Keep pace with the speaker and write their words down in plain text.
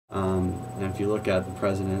And if you look at the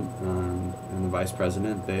president and the vice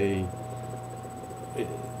president,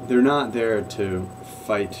 they're not there to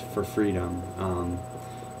fight for freedom.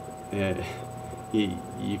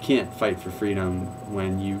 You can't fight for freedom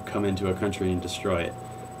when you come into a country and destroy it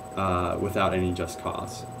without any just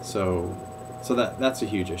cause. So that's a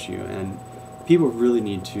huge issue, and people really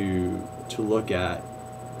need to look at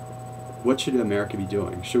what should America be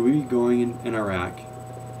doing. Should we be going in Iraq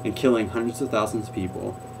and killing hundreds of thousands of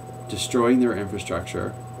people, destroying their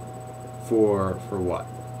infrastructure for what?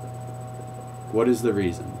 What is the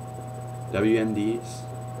reason? WMDs?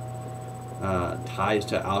 Ties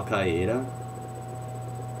to Al Qaeda?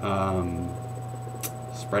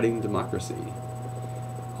 Spreading democracy?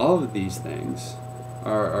 All of these things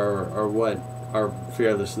are what our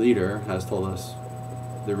fearless leader has told us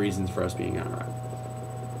the reasons for us being in Iraq.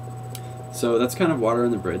 So that's kind of water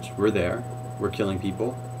in the bridge. We're there. We're killing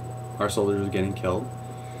people. Our soldiers are getting killed.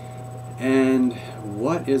 And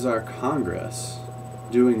what is our Congress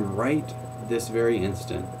doing right this very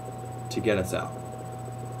instant to get us out?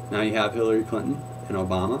 Now you have Hillary Clinton and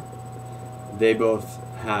Obama. They both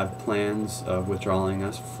have plans of withdrawing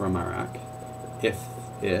us from Iraq if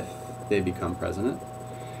they become president.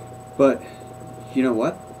 But you know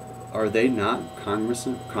what? Are they not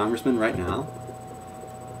congressmen right now?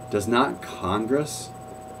 Does not Congress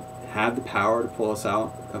have the power to pull us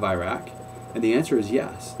out of Iraq? And the answer is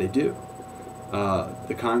yes, they do.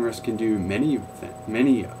 The Congress can do many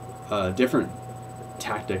different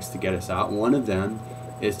tactics to get us out. One of them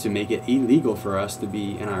is to make it illegal for us to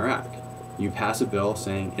be in Iraq. You pass a bill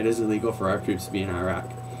saying it is illegal for our troops to be in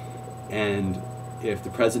Iraq. And if the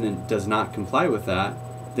president does not comply with that,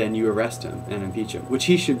 then you arrest him and impeach him, which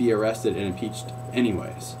he should be arrested and impeached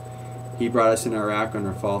anyways. He brought us in Iraq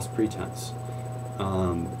under false pretense.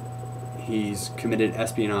 He's committed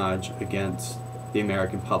espionage against the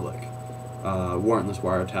American public, warrantless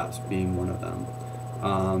wiretaps being one of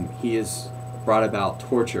them. He has brought about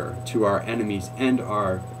torture to our enemies and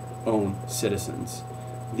our own citizens.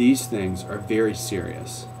 These things are very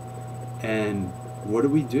serious. And what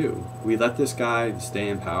do? We let this guy stay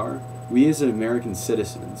in power? We as American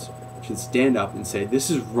citizens should stand up and say, this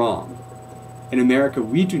is wrong. In America,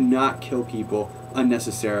 we do not kill people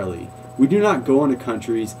unnecessarily. We do not go into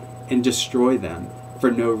countries and destroy them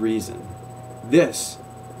for no reason. This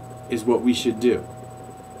is what we should do.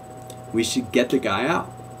 We should get the guy out.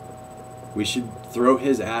 We should throw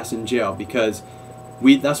his ass in jail, because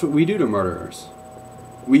that's what we do to murderers.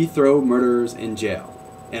 We throw murderers in jail,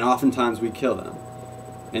 and oftentimes we kill them.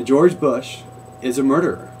 And George Bush is a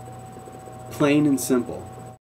murderer. Plain and simple.